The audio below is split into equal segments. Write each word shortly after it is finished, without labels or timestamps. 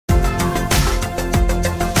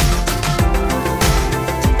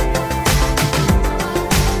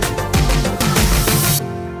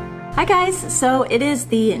Hi guys, so it is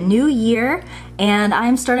the new year and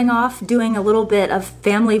I'm starting off doing a little bit of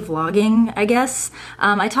family vlogging, I guess.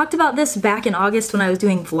 I talked about this back in August when I was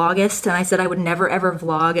doing Vlogust, and I said I would never ever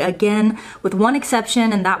vlog again, with one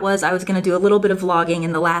exception, and that was I was going to do a little bit of vlogging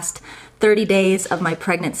in the last 30 days of my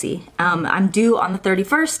pregnancy. I'm due on the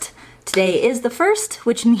 31st. Today is the 1st,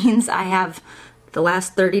 which means I have the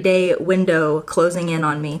last 30-day window closing in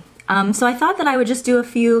on me. So I thought that I would just do a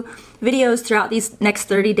few videos throughout these next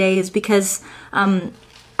 30 days because I'm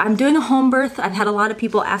doing a home birth. I've had a lot of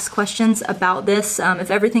people ask questions about this. If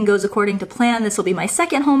everything goes according to plan, this will be my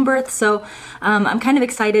second home birth, so I'm kind of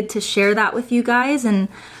excited to share that with you guys, and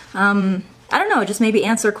I don't know, just maybe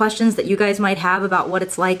answer questions that you guys might have about what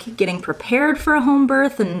it's like getting prepared for a home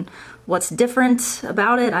birth and what's different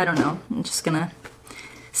about it. I don't know. I'm just gonna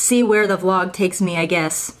see where the vlog takes me, I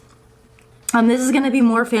guess. This is going to be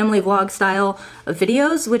more family vlog style of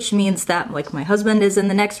videos, which means that, like, my husband is in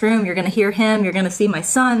the next room, you're going to hear him, you're going to see my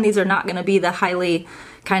son. These are not going to be the highly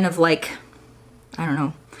kind of like, I don't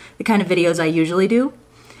know, the kind of videos I usually do.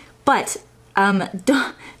 But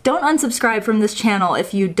don't unsubscribe from this channel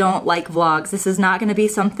if you don't like vlogs. This is not going to be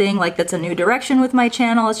something like that's a new direction with my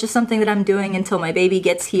channel. It's just something that I'm doing until my baby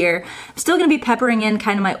gets here. I'm still going to be peppering in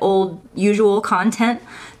kind of my old usual content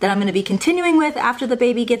that I'm going to be continuing with after the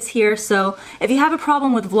baby gets here. So if you have a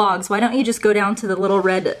problem with vlogs, why don't you just go down to the little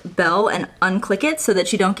red bell and unclick it so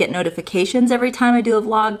that you don't get notifications every time I do a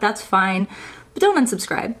vlog. That's fine, but don't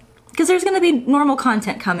unsubscribe because there's going to be normal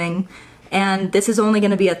content coming. And this is only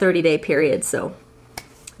going to be a 30-day period, so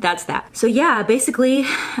that's that. So yeah, basically,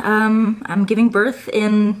 I'm giving birth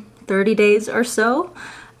in 30 days or so,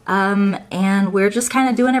 and we're just kind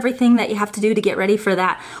of doing everything that you have to do to get ready for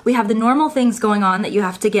that. We have the normal things going on that you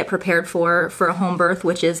have to get prepared for a home birth,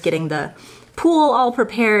 which is getting the pool all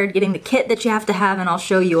prepared, getting the kit that you have to have, and I'll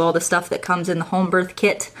show you all the stuff that comes in the home birth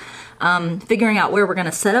kit, figuring out where we're going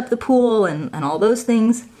to set up the pool and all those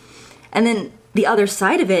things. And then the other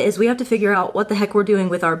side of it is we have to figure out what the heck we're doing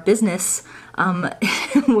with our business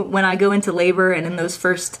when I go into labor and in those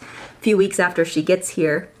first few weeks after she gets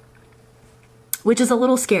here, which is a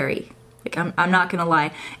little scary. Like, I'm not gonna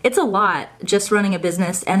lie. It's a lot just running a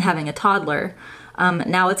business and having a toddler.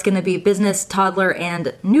 Now it's gonna be business, toddler,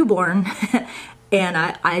 and newborn, and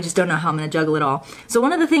I just don't know how I'm gonna juggle it all. So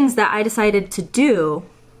one of the things that I decided to do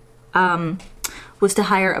was to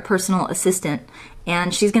hire a personal assistant.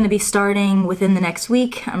 And she's going to be starting within the next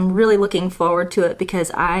week. I'm really looking forward to it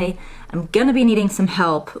because I'm going to be needing some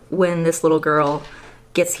help when this little girl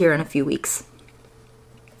gets here in a few weeks.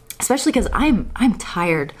 Especially because I'm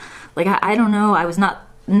tired. Like, I don't know, I was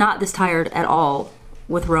not this tired at all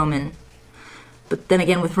with Roman. But then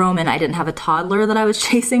again, with Roman, I didn't have a toddler that I was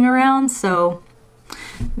chasing around, so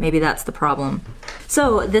maybe that's the problem.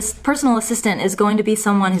 So this personal assistant is going to be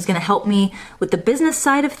someone who's going to help me with the business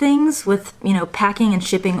side of things, with, you know, packing and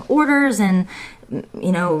shipping orders and,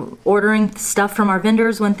 you know, ordering stuff from our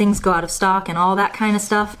vendors when things go out of stock and all that kind of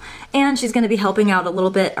stuff. And she's going to be helping out a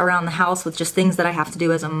little bit around the house with just things that I have to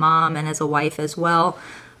do as a mom and as a wife as well.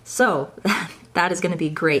 So that is going to be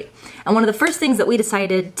great. And one of the first things that we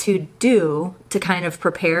decided to do to kind of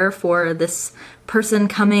prepare for this person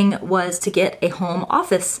coming was to get a home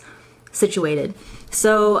office situated.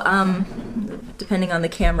 So depending on the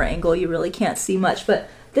camera angle, you really can't see much, but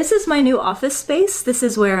this is my new office space. This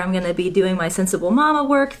is where I'm going to be doing my Sensible Mama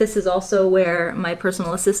work. This is also where my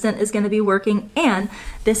personal assistant is going to be working, and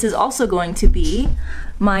this is also going to be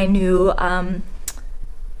my new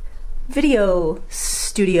video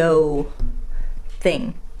studio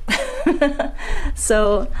thing.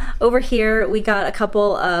 So over here we got a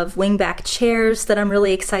couple of wingback chairs that I'm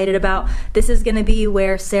really excited about. This is going to be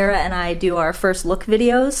where Sarah and I do our first look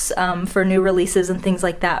videos for new releases and things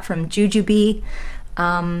like that from Jujubee.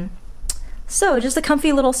 So just a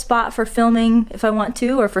comfy little spot for filming if I want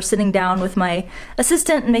to, or for sitting down with my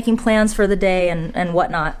assistant and making plans for the day and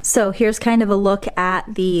whatnot. So here's kind of a look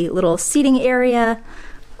at the little seating area.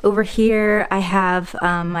 Over here I have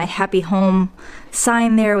my Happy Home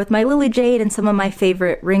sign there with my Lily Jade and some of my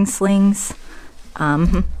favorite ring slings.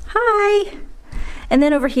 Hi! And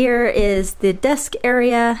then over here is the desk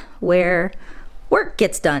area where work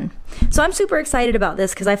gets done. So I'm super excited about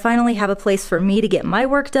this because I finally have a place for me to get my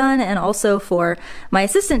work done, and also for my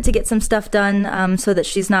assistant to get some stuff done, so that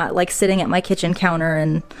she's not like sitting at my kitchen counter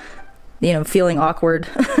and, you know, feeling awkward.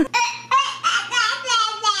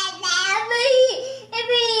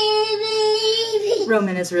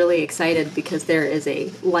 Roman is really excited because there is a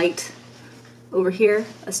light over here,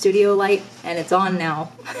 a studio light, and it's on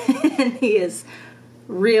now. And he is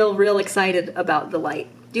real excited about the light.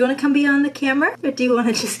 Do you want to come be on the camera, or do you want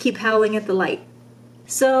to just keep howling at the light?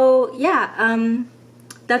 So yeah,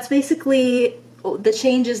 that's basically the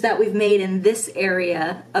changes that we've made in this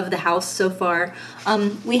area of the house so far.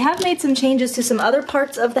 We have made some changes to some other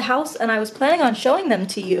parts of the house, and I was planning on showing them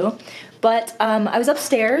to you, but I was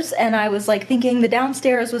upstairs and I was like thinking the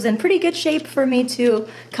downstairs was in pretty good shape for me to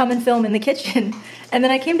come and film in the kitchen. And then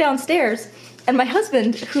I came downstairs and my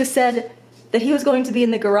husband, who said that he was going to be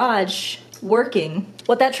in the garage working,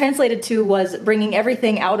 what that translated to was bringing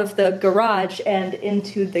everything out of the garage and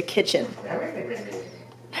into the kitchen.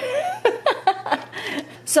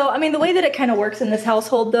 So, I mean, the way that it kind of works in this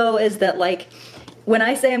household, though, is that, like, when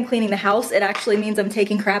I say I'm cleaning the house, it actually means I'm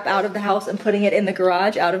taking crap out of the house and putting it in the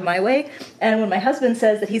garage out of my way. And when my husband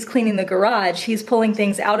says that he's cleaning the garage, he's pulling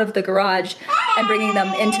things out of the garage and bringing them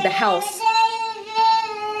into the house.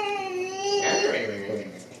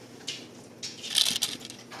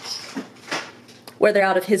 Where they're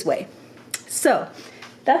out of his way. So,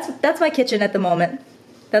 that's my kitchen at the moment.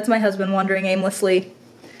 That's my husband wandering aimlessly.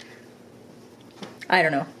 I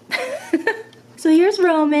don't know. So here's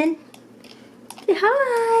Roman. Say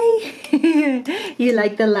hi. You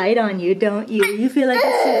like the light on you, don't you? You feel like a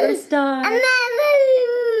superstar.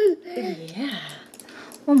 Yeah.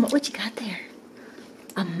 Well, what you got there?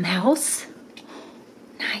 A mouse?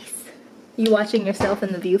 Nice. You watching yourself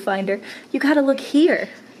in the viewfinder? You gotta look here.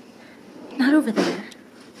 Not over there.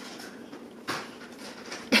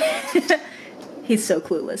 He's so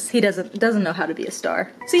clueless. He doesn't know how to be a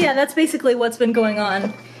star. So yeah, that's basically what's been going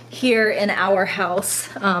on here in our house.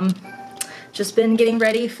 Just been getting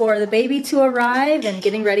ready for the baby to arrive and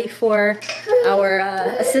getting ready for our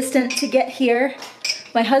assistant to get here.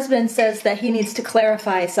 My husband says that he needs to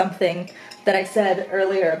clarify something that I said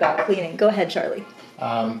earlier about cleaning. Go ahead, Charlie.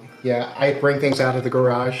 Yeah, I bring things out of the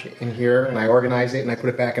garage in here and I organize it and I put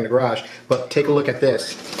it back in the garage. But take a look at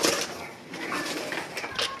this.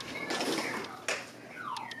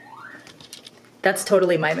 That's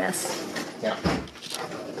totally my mess. Yeah.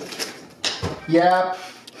 Yeah.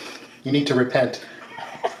 You need to repent.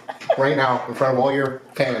 Right now, in front of all your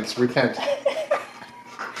fans. Repent.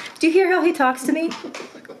 Do you hear how he talks to me?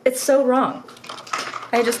 It's so wrong.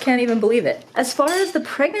 I just can't even believe it. As far as the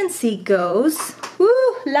pregnancy goes,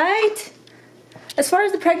 woo, light. As far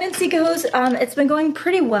as the pregnancy goes, it's been going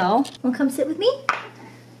pretty well. Wanna come sit with me?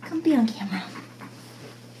 Come be on camera.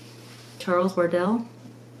 Charles Wardell.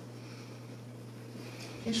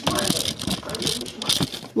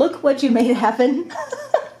 Look what you made happen.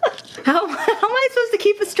 How am I supposed to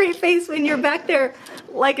keep a straight face when you're back there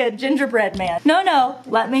like a gingerbread man? No,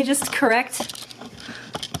 let me just correct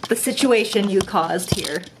the situation you caused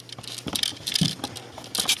here.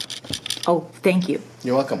 Oh, thank you.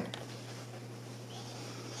 You're welcome.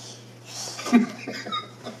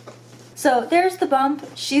 So there's the bump.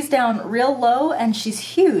 She's down real low and she's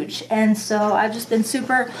huge. And so I've just been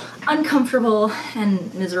super uncomfortable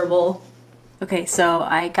and miserable. Okay, so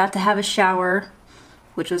I got to have a shower,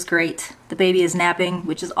 which was great. The baby is napping,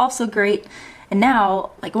 which is also great. And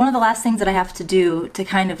now, like, one of the last things that I have to do to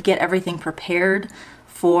kind of get everything prepared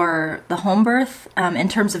for the home birth, in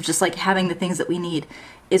terms of just like having the things that we need,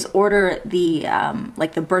 is order the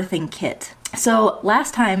like the birthing kit. So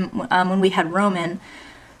last time when we had Roman,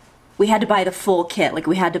 we had to buy the full kit. Like,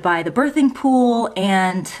 we had to buy the birthing pool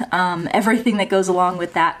and everything that goes along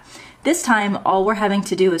with that. This time, all we're having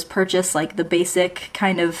to do is purchase like the basic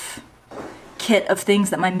kind of kit of things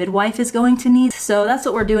that my midwife is going to need. So that's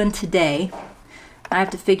what we're doing today. I have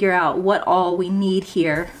to figure out what all we need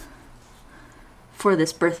here for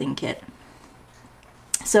this birthing kit.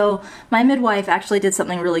 So my midwife actually did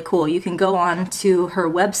something really cool. You can go on to her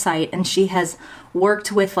website and she has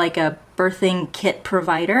worked with like a birthing kit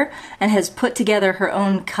provider and has put together her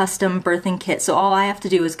own custom birthing kit. So all I have to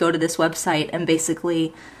do is go to this website and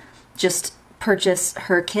basically just purchase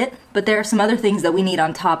her kit. But there are some other things that we need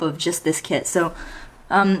on top of just this kit. So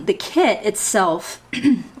the kit itself,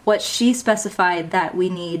 what she specified that we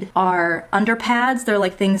need are underpads. They're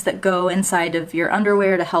like things that go inside of your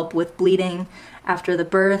underwear to help with bleeding after the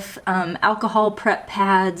birth, alcohol prep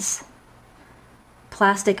pads,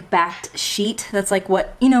 plastic backed sheet. That's like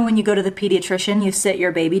what, you know, when you go to the pediatrician, you sit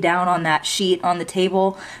your baby down on that sheet on the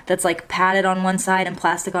table that's like padded on one side and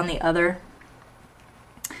plastic on the other.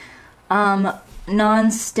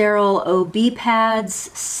 Non-sterile OB pads,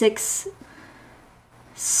 6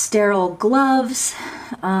 sterile gloves,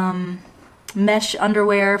 mesh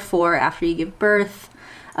underwear for after you give birth,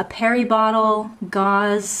 a peri bottle,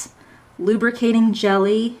 gauze, lubricating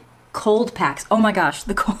jelly, cold packs. Oh my gosh,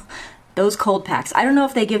 those cold packs. I don't know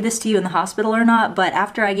if they give this to you in the hospital or not, but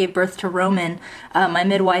after I gave birth to Roman, my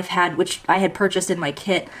midwife had, which I had purchased in my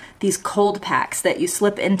kit, these cold packs that you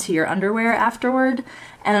slip into your underwear afterward.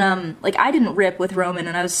 And like, I didn't rip with Roman,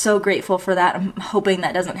 and I was so grateful for that. I'm hoping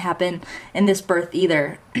that doesn't happen in this birth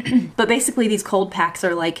either. But basically these cold packs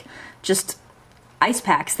are like just ice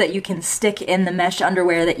packs that you can stick in the mesh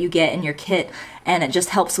underwear that you get in your kit, and it just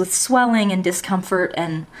helps with swelling and discomfort,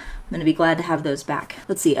 and I'm gonna be glad to have those back.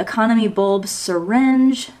 Let's see, economy bulb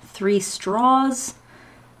syringe, 3 straws,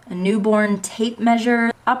 a newborn tape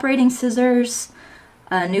measure, operating scissors,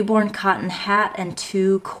 a newborn cotton hat, and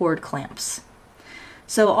 2 cord clamps.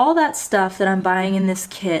 So all that stuff that I'm buying in this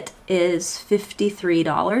kit is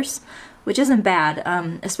 $53, which isn't bad,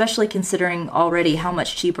 especially considering already how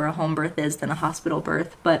much cheaper a home birth is than a hospital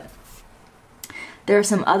birth, but there are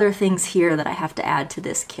some other things here that I have to add to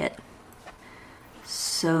this kit.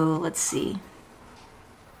 So let's see.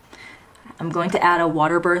 I'm going to add a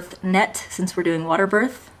water birth net since we're doing water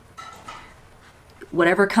birth.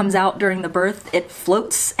 Whatever comes out during the birth, it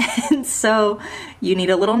floats, and so you need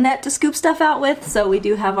a little net to scoop stuff out with. So we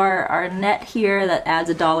do have our net here that adds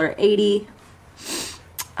 $1.80.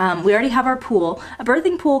 We already have our pool. A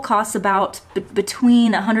birthing pool costs about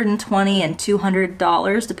between $120 and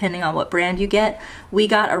 $200, depending on what brand you get. We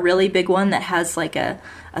got a really big one that has like a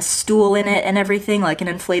stool in it and everything, like an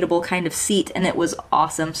inflatable kind of seat, and it was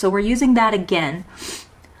awesome. So we're using that again.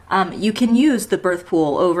 You can use the birth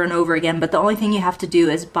pool over and over again, but the only thing you have to do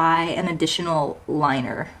is buy an additional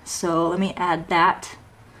liner. So let me add that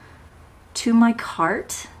to my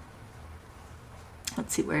cart.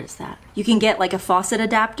 Let's see, where is that? You can get like a faucet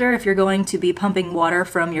adapter if you're going to be pumping water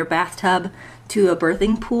from your bathtub to a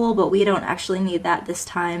birthing pool, but we don't actually need that this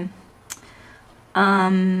time.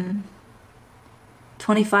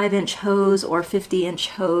 25-inch hose or 50-inch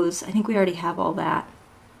hose. I think we already have all that.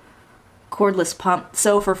 Cordless pump.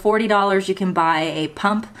 So for $40 you can buy a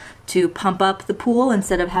pump to pump up the pool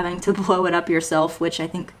instead of having to blow it up yourself, which I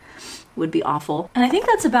think would be awful. And I think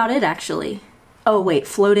that's about it, actually. Oh wait,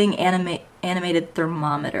 floating animated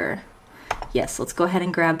thermometer. Yes, let's go ahead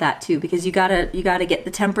and grab that too, because you gotta get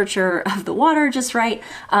the temperature of the water just right.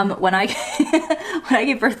 When I when I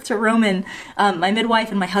gave birth to Roman, my midwife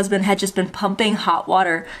and my husband had just been pumping hot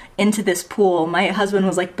water into this pool. My husband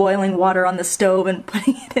was like boiling water on the stove and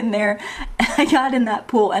putting it in there, and I got in that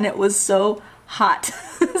pool and it was so hot.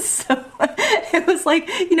 So it was like,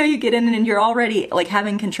 you know, you get in and you're already like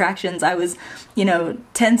having contractions. I was, you know,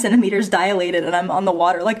 10 centimeters dilated, and I'm on the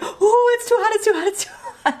water like, oh, it's too hot, it's too hot, it's too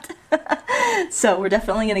hot. So we're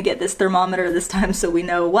definitely going to get this thermometer this time so we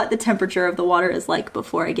know what the temperature of the water is like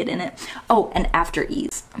before I get in it. Oh, and after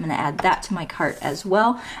ease. I'm going to add that to my cart as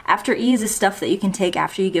well. After ease is stuff that you can take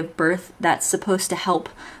after you give birth that's supposed to help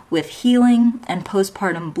with healing and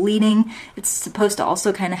postpartum bleeding. It's supposed to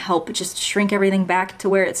also kind of help just shrink everything back to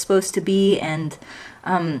where it's supposed to be, and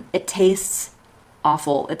it tastes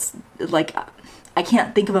awful. It's like, I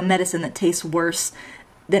can't think of a medicine that tastes worse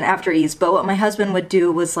than After Ease, but what my husband would do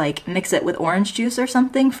was like mix it with orange juice or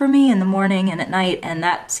something for me in the morning and at night, and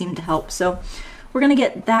that seemed to help. So we're gonna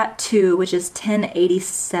get that too, which is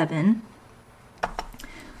 $10.87.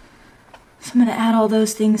 So I'm gonna add all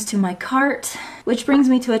those things to my cart, which brings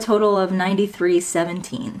me to a total of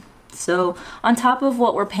 $93.17. So on top of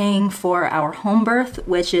what we're paying for our home birth,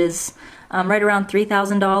 which is right around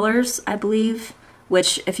 $3,000, I believe,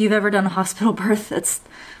 which if you've ever done a hospital birth, that's,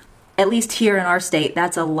 at least here in our state,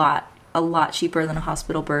 that's a lot cheaper than a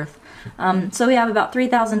hospital birth. So we have about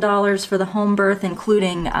 $3,000 for the home birth,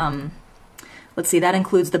 including, let's see, that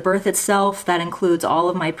includes the birth itself, that includes all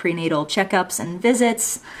of my prenatal checkups and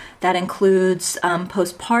visits, that includes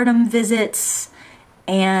postpartum visits,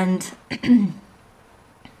 and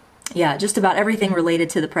yeah, just about everything related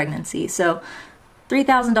to the pregnancy. So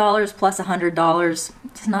 $3,000 plus $100,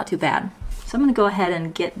 it's not too bad. So I'm gonna go ahead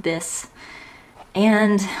and get this.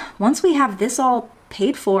 And once we have this all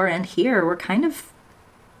paid for and here, we're kind of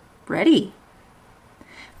ready.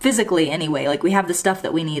 Physically anyway, like we have the stuff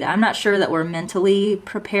that we need. I'm not sure that we're mentally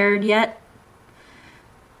prepared yet.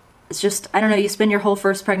 It's just, I don't know, you spend your whole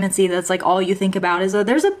first pregnancy, that's like all you think about is, oh,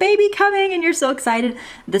 there's a baby coming, and you're so excited.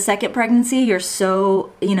 The second pregnancy, you're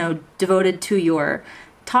so, you know, devoted to your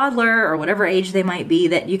toddler or whatever age they might be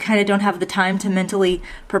that you kind of don't have the time to mentally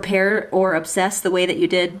prepare or obsess the way that you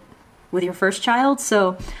did with your first child.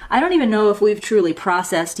 So I don't even know if we've truly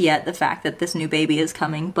processed yet the fact that this new baby is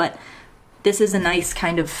coming, but this is a nice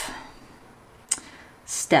kind of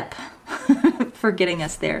step for getting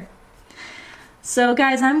us there. So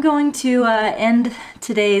guys, I'm going to end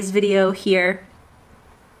today's video here.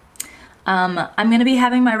 I'm going to be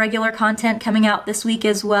having my regular content coming out this week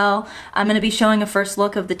as well. I'm going to be showing a first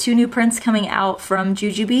look of the 2 new prints coming out from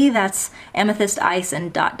Jujubee. That's Amethyst Ice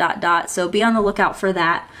and ... So be on the lookout for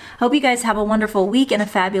that. Hope you guys have a wonderful week and a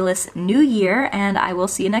fabulous new year, and I will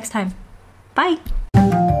see you next time. Bye!